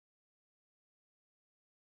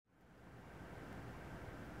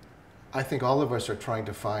I think all of us are trying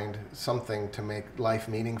to find something to make life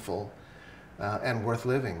meaningful and worth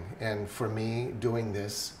living. And for me, doing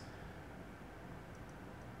this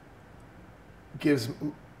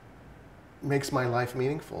makes my life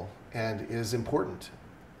meaningful and is important.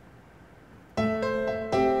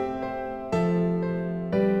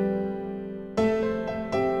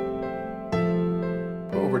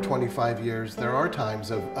 Over 25 years, there are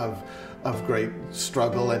times of great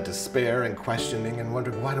struggle and despair and questioning and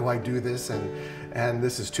wondering, why do I do this? And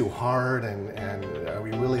this is too hard, and are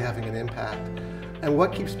we really having an impact? And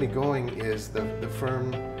what keeps me going is the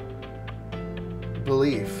firm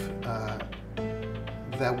belief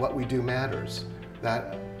that what we do matters,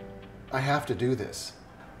 that I have to do this.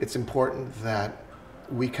 It's important that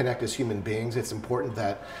we connect as human beings. It's important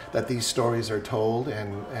that these stories are told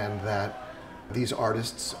and that these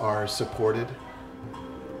artists are supported.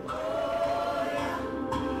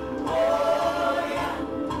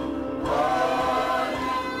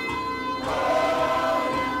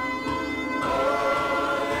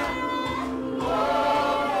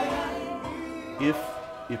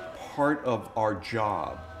 If part of our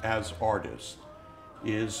job as artists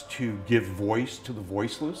is to give voice to the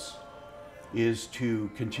voiceless, is to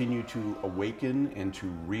continue to awaken and to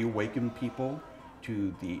reawaken people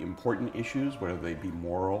to the important issues, whether they be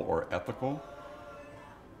moral or ethical,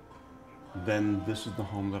 then this is the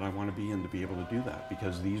home that I want to be in, to be able to do that,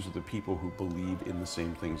 because these are the people who believe in the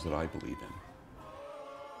same things that I believe in.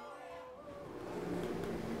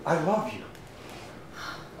 I love you.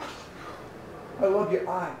 I love your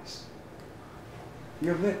eyes,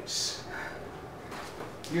 your lips,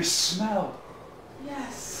 your smell.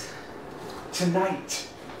 Yes. Tonight,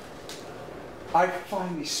 I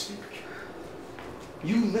finally speak.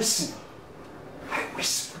 You listen. I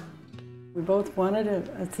whisper. We both wanted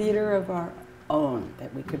a theater of our own,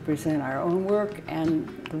 that we could present our own work and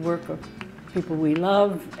the work of people we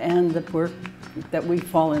love and the work that we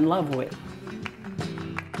fall in love with.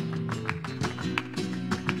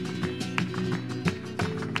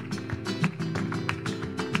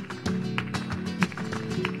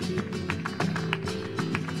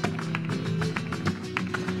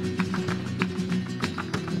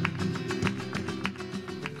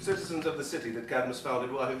 Citizens of the city that Cadmus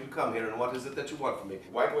founded, why have you come here, and what is it that you want from me?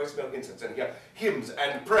 Why do I smell incense and hear hymns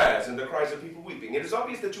and prayers and the cries of people weeping? It is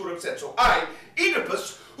obvious that you are upset, so I,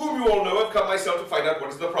 Oedipus, whom you all know, have come myself to find out what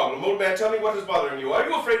is the problem. Old man, tell me what is bothering you. Are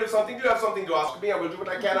you afraid of something? Do you have something to ask me? I will do what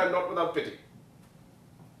I can. I'm not without pity.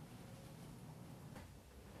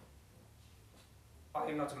 I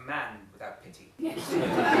am not a man without pity.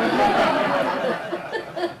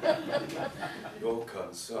 Your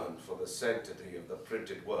concern for the sanctity of the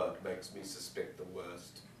printed word makes me suspect the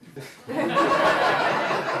worst.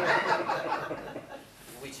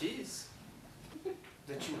 Which is?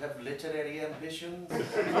 That you have literary ambitions?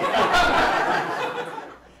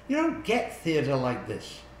 You don't get theatre like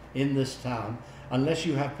this in this town unless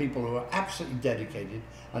you have people who are absolutely dedicated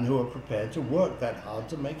and who are prepared to work that hard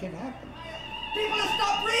to make it happen. People have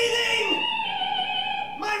stopped breathing!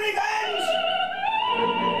 My revenge!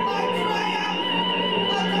 My triumph!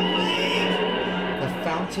 The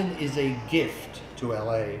Fountain is a gift to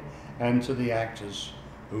LA and to the actors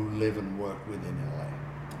who live and work within LA.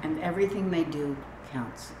 And everything they do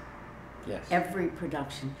counts. Yes. Every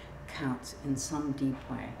production counts in some deep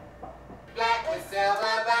way. Black with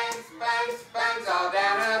silver bangs, bangs, bangs all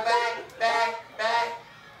down her back, back, back.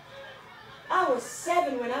 I was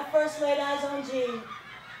 7 when I first laid eyes on Gene.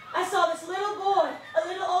 I saw this little boy, a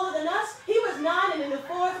little older than us. He was 9 and in the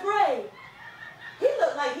 4th grade. He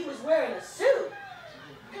looked like he was wearing a suit.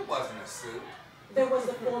 It wasn't a suit. There was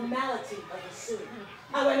the formality of a suit.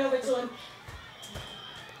 I went over to him.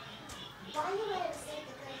 Why you let him sing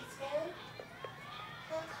the grade school?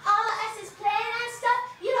 All of us is playing and stuff.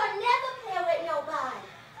 You don't never play with nobody.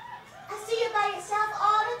 I see you by yourself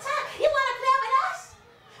all the time. You want to play with us?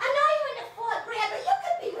 I know you're in the 4th grade, but you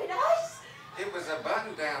could be with us. It was a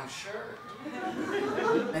button-down shirt.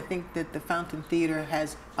 I think that the Fountain Theater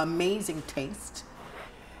has amazing taste.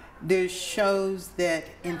 There's shows that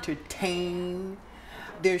entertain.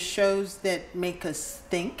 There's shows that make us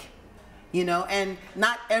think, you know, and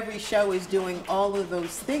not every show is doing all of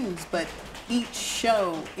those things, but each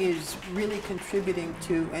show is really contributing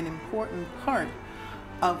to an important part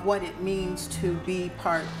of what it means to be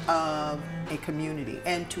part of a community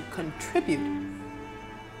and to contribute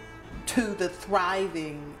to the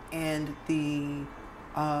thriving and the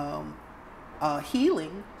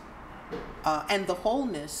healing and the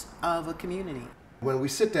wholeness of a community. When we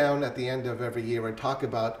sit down at the end of every year and talk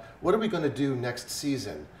about what are we going to do next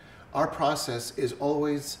season, our process is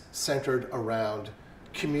always centered around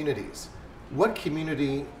communities. What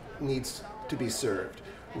community needs to be served?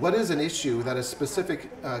 What is an issue that a specific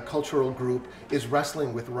cultural group is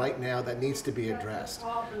wrestling with right now that needs to be addressed?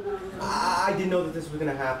 I didn't know that this was going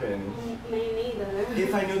to happen. Me neither.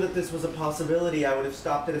 If I knew that this was a possibility, I would have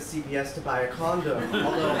stopped at a CVS to buy a condom.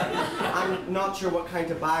 Although, I'm not sure what kind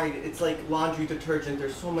to buy. It's like laundry detergent.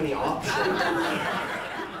 There's so many options.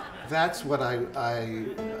 That's what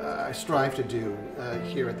I strive to do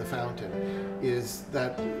here at the Fountain, is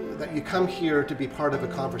that you come here to be part of a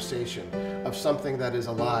conversation of something that is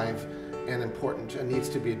alive and important and needs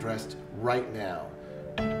to be addressed right now.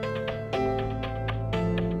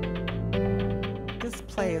 This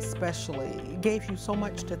play especially gave you so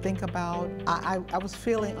much to think about. I was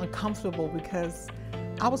feeling uncomfortable because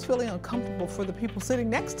I was feeling uncomfortable for the people sitting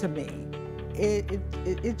next to me.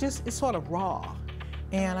 It's sort of raw.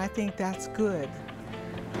 And I think that's good.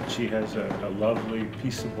 She has a lovely,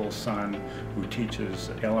 peaceable son who teaches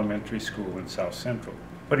elementary school in South Central.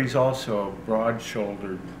 But he's also a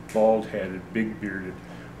broad-shouldered, bald-headed, big-bearded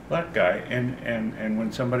black guy. And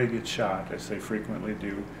when somebody gets shot, as they frequently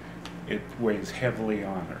do, it weighs heavily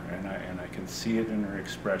on her. And I can see it in her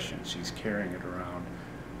expression. She's carrying it around,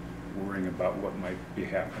 worrying about what might be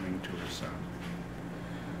happening to her son.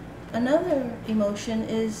 Another emotion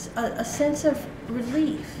is a sense of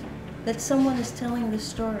relief that someone is telling the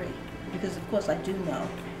story, because of course I do know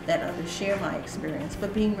that others share my experience,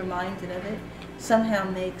 but being reminded of it somehow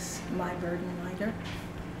makes my burden lighter.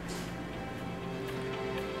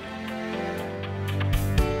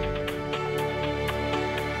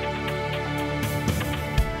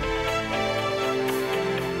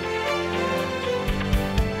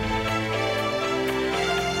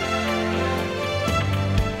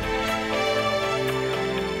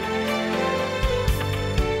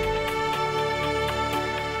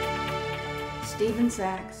 Stephen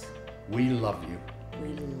Sachs. We love you. We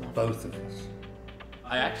love both of us.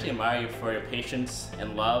 I actually admire you for your patience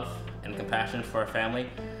and love and compassion for our family.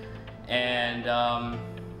 And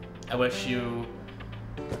I wish you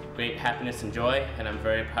great happiness and joy. And I'm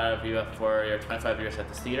very proud of you for your 25 years at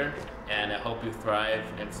this theater. And I hope you thrive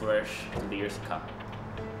and flourish in the years to come.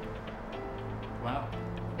 Wow.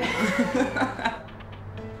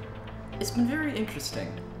 It's been very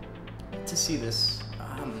interesting to see this,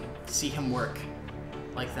 to see him work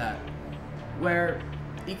like that, where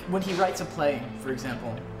when he writes a play, for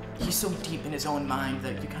example, he's so deep in his own mind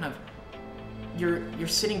that you kind of, you're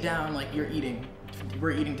sitting down like we're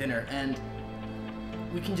eating dinner, and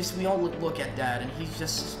we all look at Dad, and he's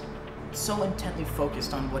just so intently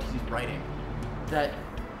focused on what he's writing that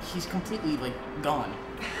he's completely like gone.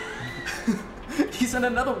 He's in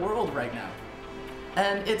another world right now,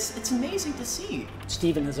 and it's amazing to see.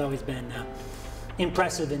 Stephen has always been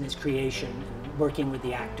impressive in his creation, and working with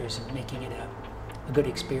the actors and making it a good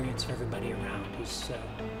experience for everybody around. He's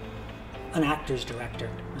an actor's director,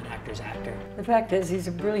 an actor's actor. The fact is, he's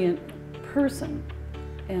a brilliant person,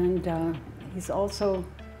 and he's also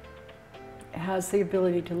has the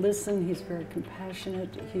ability to listen. He's very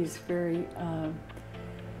compassionate. He's very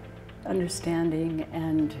understanding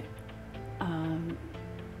and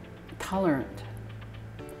tolerant,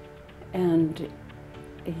 and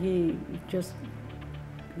he just,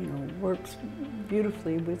 works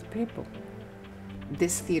beautifully with people.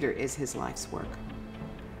 This theater is his life's work.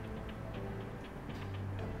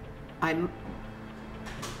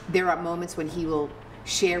 There are moments when he will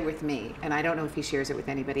share with me, and I don't know if he shares it with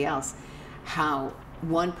anybody else, how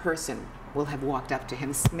one person will have walked up to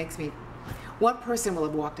him. One person will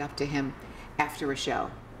have walked up to him after a show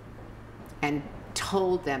and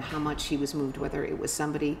told them how much he was moved, whether it was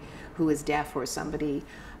somebody who is deaf or somebody,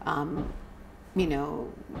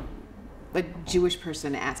 a Jewish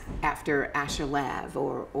person after Asher Lav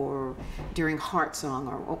or during Heart Song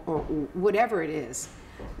or whatever it is.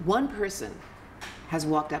 One person has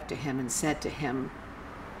walked up to him and said to him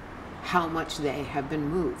how much they have been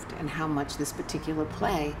moved and how much this particular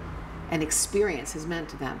play and experience has meant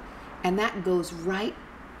to them. And that goes right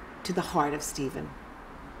to the heart of Stephen.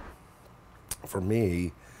 For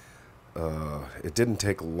me, it didn't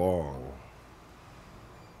take long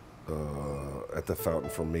at the Fountain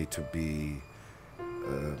for me to be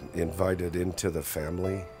invited into the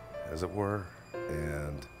family, as it were,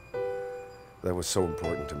 and that was so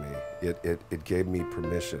important to me. It gave me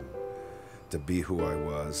permission to be who I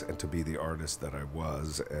was and to be the artist that I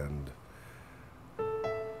was, and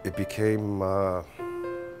it became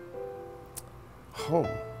home.